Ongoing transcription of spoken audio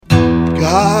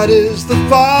God is the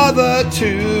father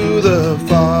to the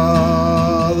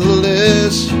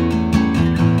fatherless.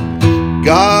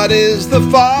 God is the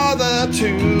father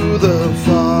to the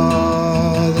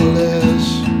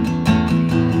fatherless.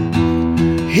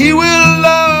 He will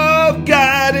love,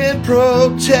 guide, and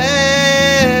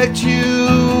protect you.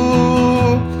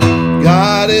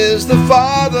 God is the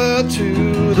father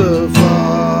to the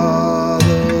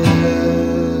fatherless.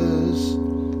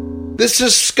 This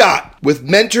is Scott with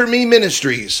Mentor Me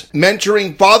Ministries,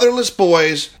 mentoring fatherless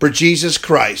boys for Jesus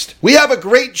Christ. We have a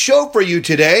great show for you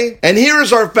today, and here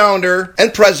is our founder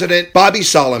and president, Bobby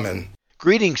Solomon.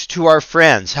 Greetings to our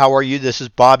friends. How are you? This is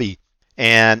Bobby,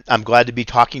 and I'm glad to be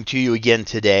talking to you again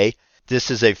today.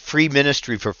 This is a free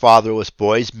ministry for fatherless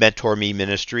boys, Mentor Me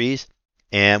Ministries,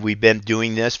 and we've been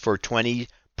doing this for 20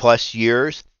 plus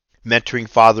years, mentoring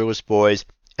fatherless boys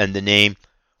in the name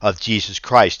of Jesus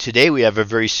Christ. Today we have a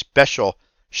very special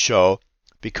show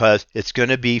because it's going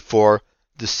to be for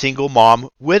the single mom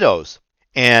widows,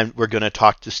 and we're going to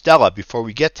talk to Stella. Before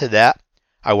we get to that,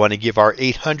 I want to give our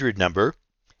 800 number.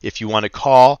 If you want to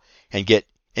call and get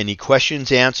any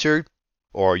questions answered,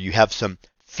 or you have some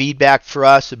feedback for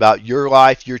us about your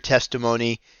life, your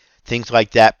testimony, things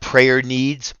like that, prayer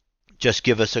needs, just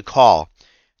give us a call.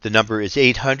 The number is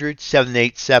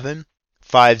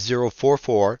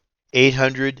 800-787-5044,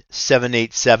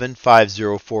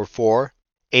 800-787-5044,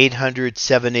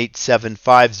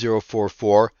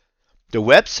 800-787-5044. The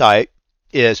website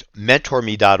is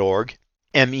mentorme.org,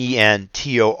 mentorme.org,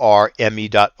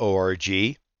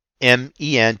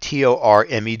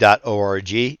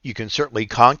 mentorme.org. You can certainly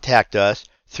contact us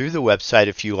through the website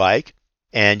if you like,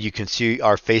 and you can see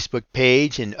our Facebook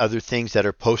page and other things that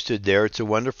are posted there. It's a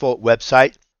wonderful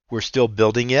website. We're still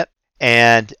building it.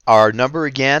 And our number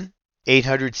again,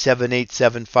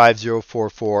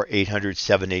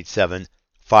 800-787-5044,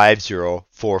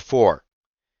 800-787-5044.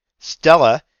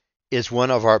 Stella is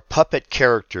one of our puppet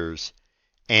characters,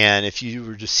 and if you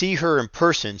were to see her in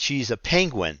person, she's a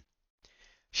penguin.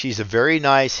 She's a very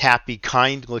nice, happy,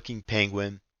 kind-looking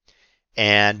penguin,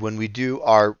 and when we do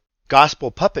our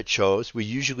gospel puppet shows, we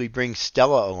usually bring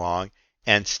Stella along,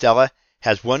 and Stella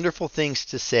has wonderful things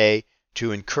to say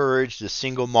to encourage the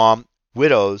single mom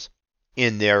widows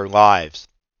in their lives.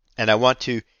 And I want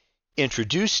to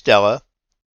introduce Stella.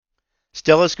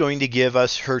 Stella's going to give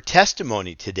us her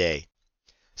testimony today.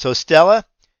 So Stella,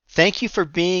 thank you for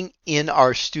being in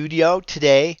our studio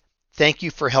today. Thank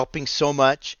you for helping so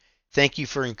much. Thank you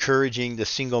for encouraging the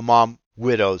single mom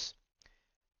widows.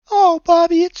 Oh,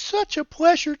 Bobby, it's such a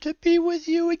pleasure to be with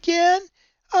you again.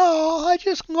 Oh, I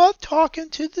just love talking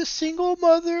to the single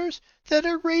mothers that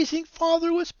are raising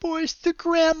fatherless boys, the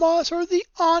grandmas or the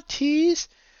aunties.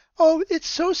 Oh, it's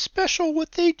so special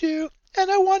what they do.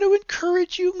 And I want to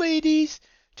encourage you ladies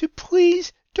to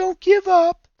please don't give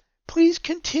up. Please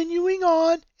continuing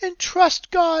on and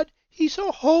trust God. He's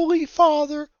a holy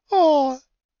Father. Oh.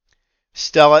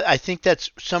 Stella, I think that's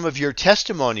some of your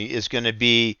testimony is going to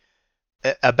be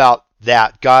about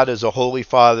that. God is a holy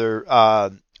Father,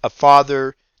 a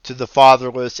father to the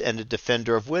fatherless and a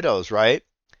defender of widows, right?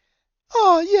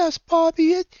 Oh, yes,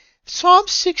 Bobby. Psalm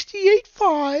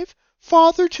 68:5,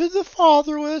 Father to the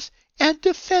fatherless and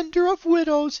defender of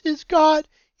widows is God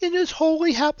in his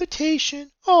holy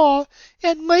habitation. Oh,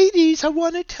 and ladies, I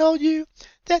want to tell you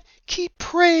that keep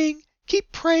praying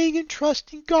and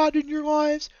trusting God in your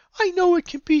lives. I know it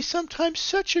can be sometimes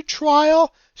such a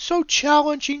trial, so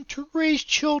challenging to raise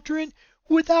children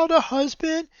without a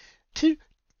husband to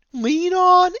lean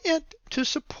on and to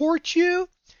support you.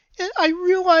 And I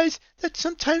realize that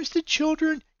sometimes the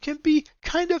children can be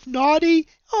kind of naughty.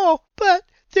 Oh, but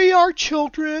they are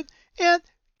children. And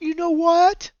you know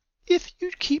what? If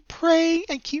you keep praying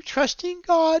and keep trusting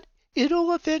God,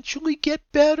 it'll eventually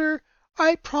get better.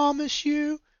 I promise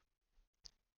you.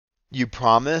 You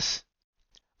promise?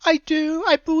 I do.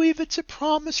 I believe it's a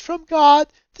promise from God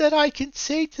that I can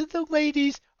say to the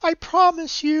ladies, I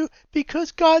promise you,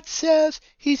 because God says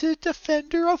he's a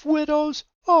defender of widows.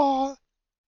 Aw.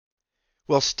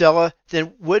 Well, Stella,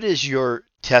 then what is your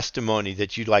testimony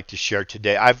that you'd like to share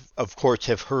today? I've, of course,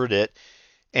 have heard it,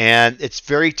 and it's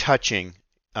very touching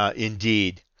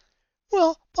indeed.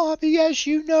 Well, Bobby, as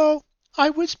you know, I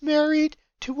was married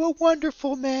to a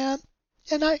wonderful man,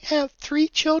 and I have 3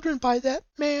 children by that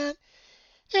man,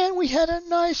 and we had a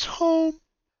nice home.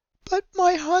 But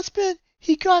my husband,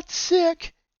 he got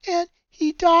sick, and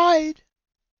he died.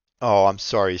 Oh, I'm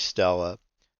sorry, Stella.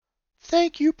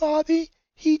 Thank you, Bobby.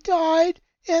 He died,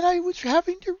 and I was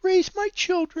having to raise my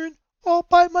children all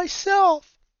by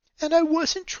myself, and I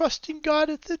wasn't trusting God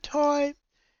at the time,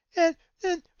 and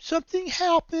something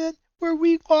happened where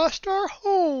we lost our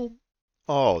home.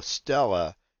 Oh,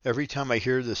 Stella, every time I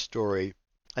hear this story,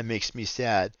 it makes me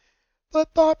sad.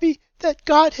 But Bobby, that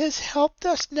God has helped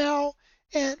us now,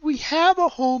 and we have a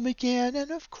home again,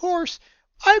 and of course,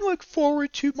 I look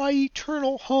forward to my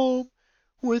eternal home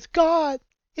with God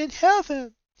in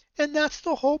heaven, and that's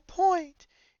the whole point.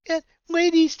 And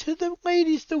ladies, to the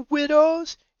ladies, the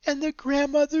widows, and the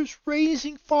grandmothers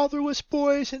raising fatherless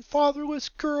boys and fatherless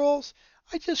girls,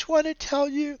 I just want to tell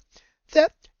you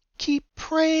that keep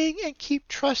praying and keep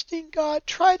trusting God.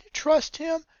 Try to trust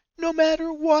Him no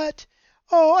matter what.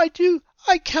 Oh, I do.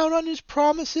 I count on His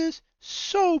promises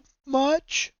so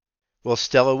much. Well,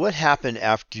 Stella, what happened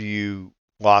after you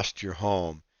lost your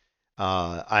home?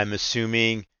 I'm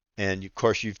assuming, and of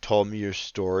course you've told me your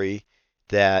story,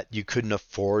 that you couldn't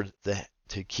afford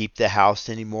to keep the house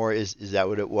anymore. Is that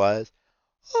what it was?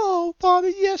 Oh,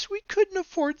 Bobby, yes, we couldn't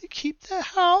afford to keep the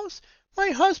house. My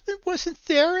husband wasn't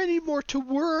there anymore to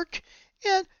work,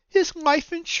 and his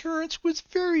life insurance was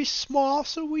very small,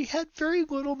 so we had very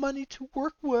little money to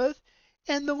work with,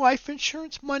 and the life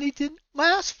insurance money didn't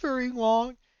last very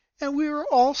long, and we were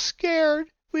all scared.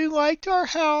 We liked our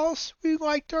house, we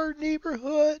liked our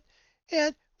neighborhood,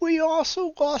 and we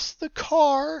also lost the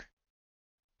car.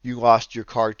 You lost your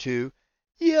car too?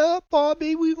 Yeah,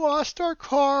 Bobby, we lost our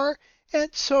car,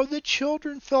 and so the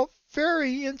children felt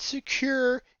very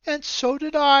insecure, and so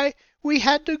did I. We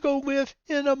had to go live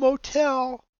in a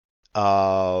motel.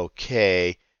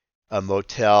 Okay. A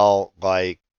motel,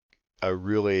 like a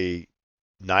really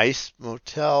nice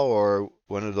motel or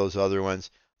one of those other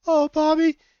ones? Oh,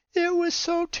 Bobby, it was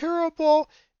so terrible.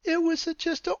 It was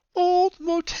just an old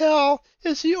motel.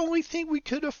 It's the only thing we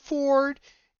could afford,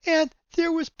 and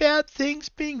there was bad things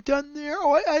being done there.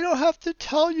 Oh, I don't have to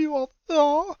tell you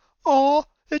all. Oh,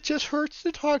 it just hurts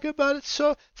to talk about it.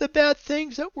 So the bad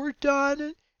things that were done,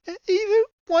 and even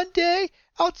one day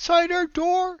outside our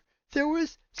door, there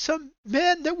was some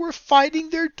men that were fighting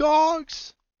their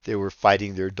dogs. They were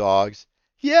fighting their dogs?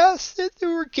 Yes, they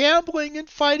were gambling and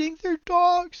fighting their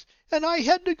dogs, and I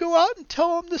had to go out and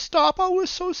tell them to stop. I was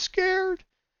so scared.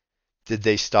 Did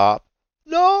they stop?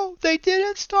 No, they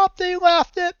didn't stop. They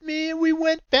laughed at me, and we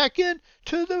went back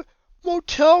into the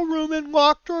motel room and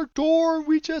locked our door, and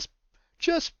we just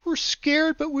were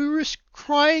scared, but we were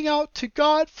crying out to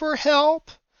God for help.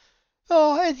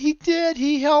 Oh, and He did.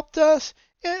 He helped us.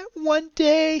 And one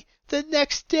day, the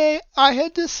next day, I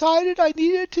had decided I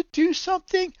needed to do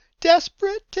something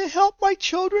desperate to help my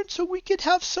children so we could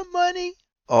have some money.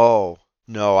 Oh,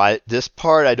 no, this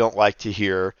part I don't like to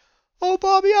hear. Oh,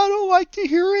 Bobby, I don't like to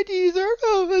hear it either.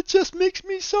 Oh, it just makes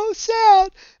me so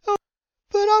sad. Oh,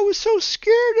 but I was so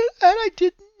scared and I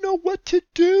didn't know what to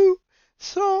do.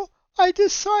 So I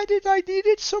decided I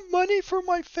needed some money for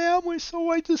my family. So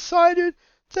I decided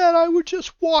that I would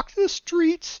just walk the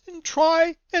streets and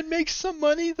try and make some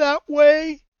money that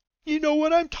way. You know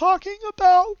what I'm talking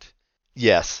about?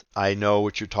 Yes, I know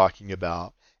what you're talking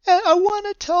about. And I want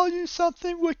to tell you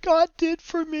something what God did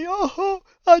for me. Oh,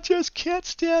 I just can't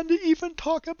stand to even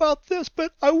talk about this,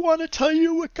 but I want to tell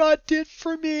you what God did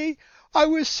for me. I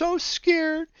was so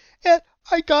scared, and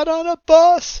I got on a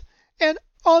bus, and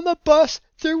on the bus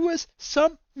there was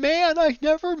some man. I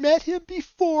never met him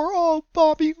before. Oh,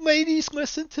 Bobby, ladies,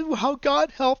 listen to how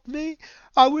God helped me.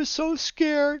 I was so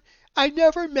scared. I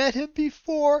never met him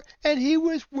before, and he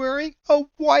was wearing a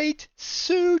white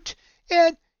suit,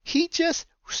 and he just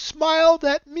smiled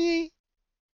at me.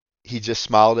 He just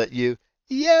smiled at you?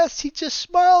 Yes, he just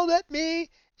smiled at me,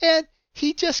 and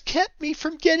he just kept me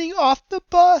from getting off the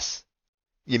bus.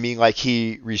 You mean like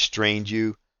he restrained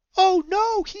you? Oh,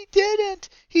 no, he didn't.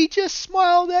 He just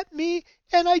smiled at me,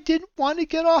 and I didn't want to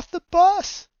get off the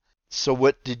bus. So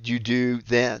what did you do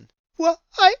then? Well,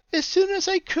 as soon as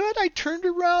I could, I turned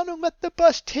around and let the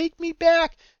bus take me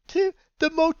back to the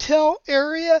motel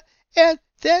area, and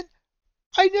then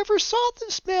I never saw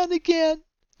this man again.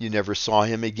 You never saw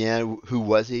him again? Who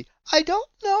was he? I don't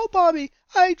know, Bobby.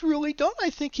 I really don't. I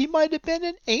think he might have been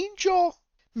an angel.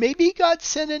 Maybe God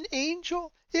sent an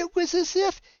angel. It was as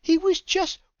if he was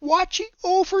just watching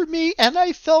over me, and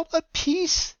I felt a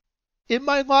peace in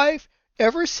my life.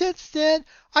 Ever since then,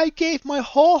 I gave my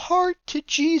whole heart to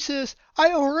Jesus.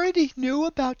 I already knew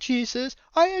about Jesus.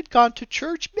 I had gone to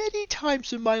church many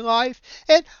times in my life,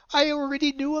 and I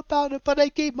already knew about it, but I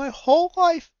gave my whole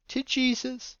life to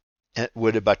Jesus. And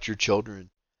what about your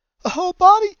children? Oh,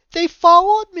 Bobby, they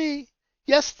followed me.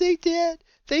 Yes, they did.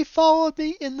 They followed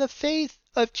me in the faith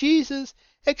of Jesus,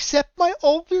 except my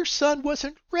older son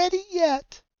wasn't ready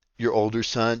yet. Your older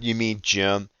son? You mean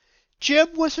Jim? Jim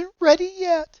wasn't ready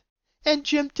yet. And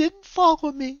Jim didn't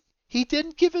follow me. He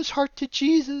didn't give his heart to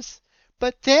Jesus.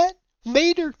 But then,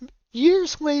 later,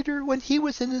 Years later, when he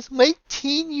was in his late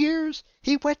teen years,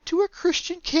 he went to a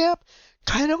Christian camp,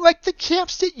 kind of like the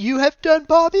camps that you have done,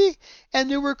 Bobby, and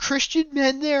there were Christian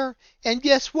men there, and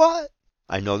guess what?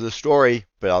 I know the story,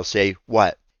 but I'll say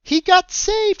what? He got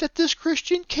saved at this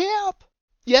Christian camp.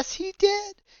 Yes, he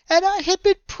did. And I had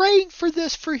been praying for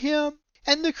this for him.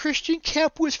 And the Christian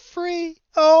camp was free.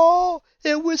 Oh,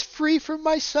 it was free for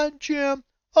my son Jim.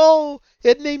 Oh,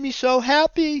 it made me so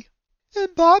happy.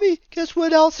 And Bobby, guess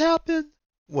what else happened?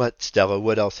 What, Stella?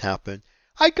 What else happened?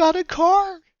 I got a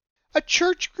car. A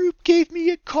church group gave me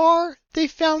a car. They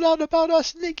found out about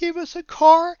us and they gave us a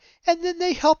car. And then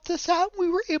they helped us out. We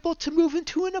were able to move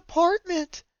into an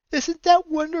apartment. Isn't that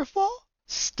wonderful?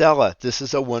 Stella, this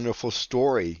is a wonderful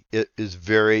story. It is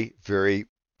very, very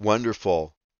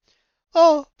wonderful.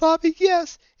 Oh, Bobby,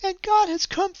 yes. And God has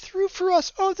come through for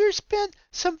us. Oh, there's been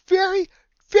some very,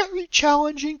 very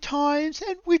challenging times,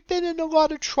 and we've been in a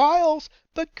lot of trials.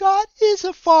 But God is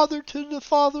a father to the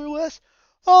fatherless.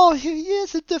 Oh, he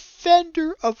is a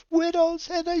defender of widows.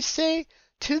 And I say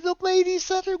to the ladies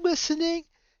that are listening,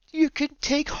 you can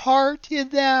take heart in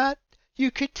that.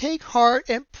 You can take heart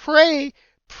and pray.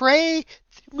 Pray,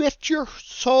 lift your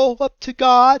soul up to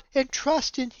God and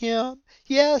trust in Him.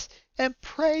 Yes, and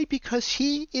pray because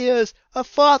He is a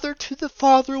father to the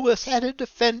fatherless and a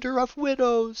defender of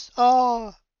widows.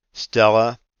 Ah.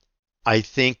 Stella, I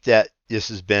think that this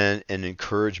has been an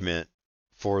encouragement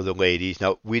for the ladies.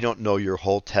 Now, we don't know your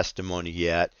whole testimony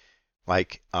yet,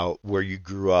 like where you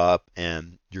grew up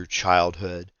and your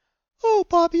childhood. Oh,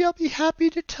 Bobby, I'll be happy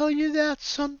to tell you that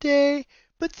someday.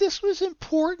 But this was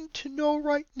important to know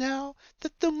right now,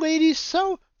 that the ladies,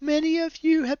 so many of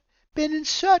you have been in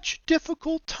such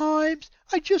difficult times.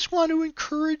 I just want to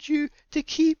encourage you to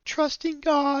keep trusting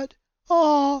God.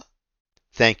 Ah.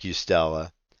 Thank you,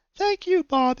 Stella. Thank you,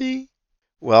 Bobby.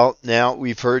 Well, now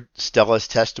we've heard Stella's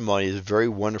testimony. It's a very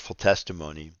wonderful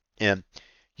testimony. And,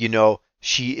 you know,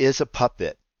 she is a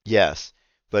puppet, yes,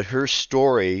 but her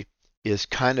story is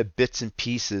kind of bits and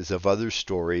pieces of other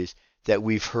stories that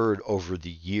we've heard over the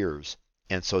years.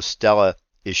 And so Stella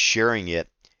is sharing it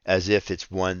as if it's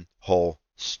one whole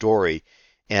story.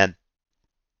 And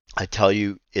I tell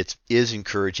you, it is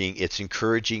encouraging. It's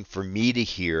encouraging for me to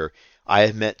hear. I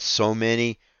have met so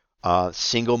many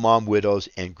single mom widows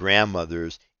and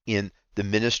grandmothers in the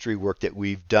ministry work that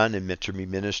we've done in Mentor Me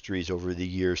Ministries over the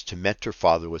years to mentor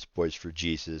fatherless boys for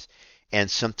Jesus.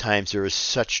 And sometimes there is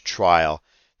such trial.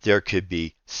 There could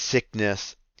be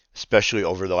sickness, especially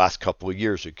over the last couple of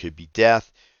years. It could be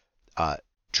death,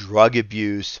 drug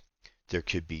abuse. There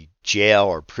could be jail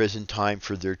or prison time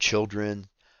for their children,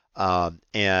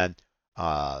 and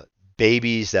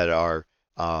babies that are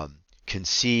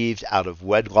conceived out of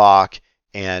wedlock,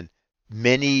 and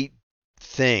many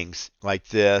things like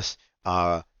this.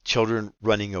 Children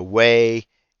running away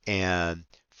and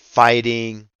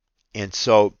fighting. And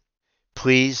so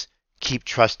please keep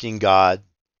trusting God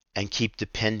and keep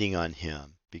depending on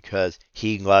Him, because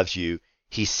He loves you.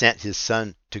 He sent His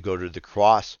Son to go to the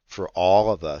cross for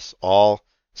all of us, all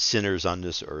sinners on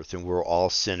this earth, and we're all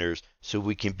sinners, so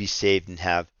we can be saved and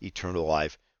have eternal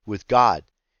life with God.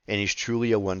 And He's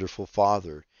truly a wonderful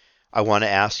Father. I want to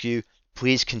ask you,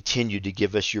 please continue to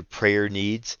give us your prayer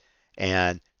needs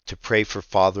and to pray for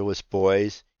fatherless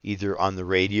boys, either on the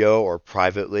radio or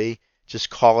privately. Just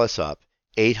call us up,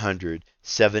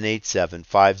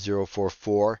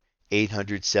 800-787-5044,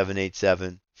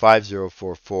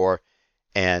 800-787-5044,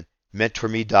 and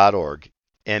mentorme.org,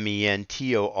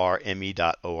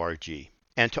 mentorme.org.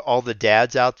 And to all the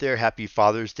dads out there, happy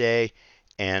Father's Day,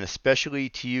 and especially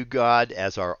to you, God,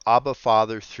 as our Abba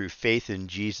Father through faith in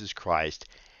Jesus Christ.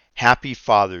 Happy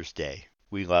Father's Day.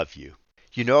 We love you.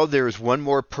 You know, there is one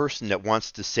more person that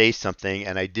wants to say something,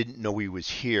 and I didn't know he was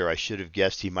here. I should have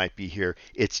guessed he might be here.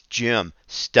 It's Jim,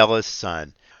 Stella's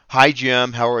son. Hi,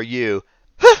 Jim. How are you?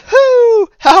 Hoo-hoo!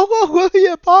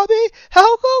 Hallelujah, Bobby!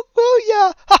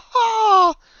 Hallelujah!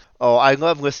 Ha-ha! Oh, I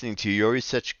love listening to you. You're always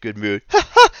such a good mood.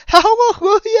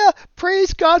 Hallelujah!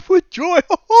 Praise God with joy.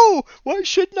 Oh, why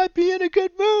shouldn't I be in a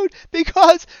good mood?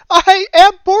 Because I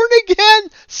am born again,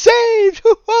 saved.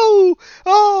 Oh.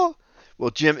 Well,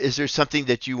 Jim, is there something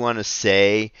that you want to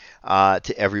say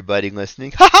to everybody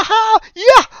listening?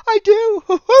 Yeah, I do.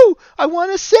 I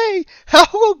want to say,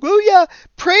 hallelujah,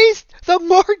 praise the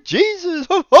Lord Jesus.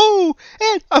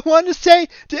 And I want to say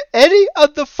to any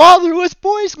of the fatherless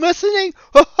boys listening,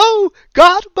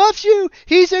 God loves you.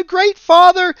 He's a great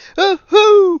father.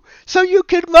 So you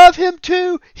can love Him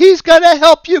too. He's going to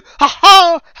help you.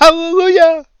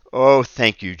 Hallelujah. Oh,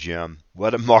 thank you, Jim.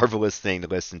 What a marvelous thing to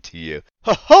listen to you.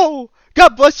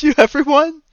 God bless you, everyone.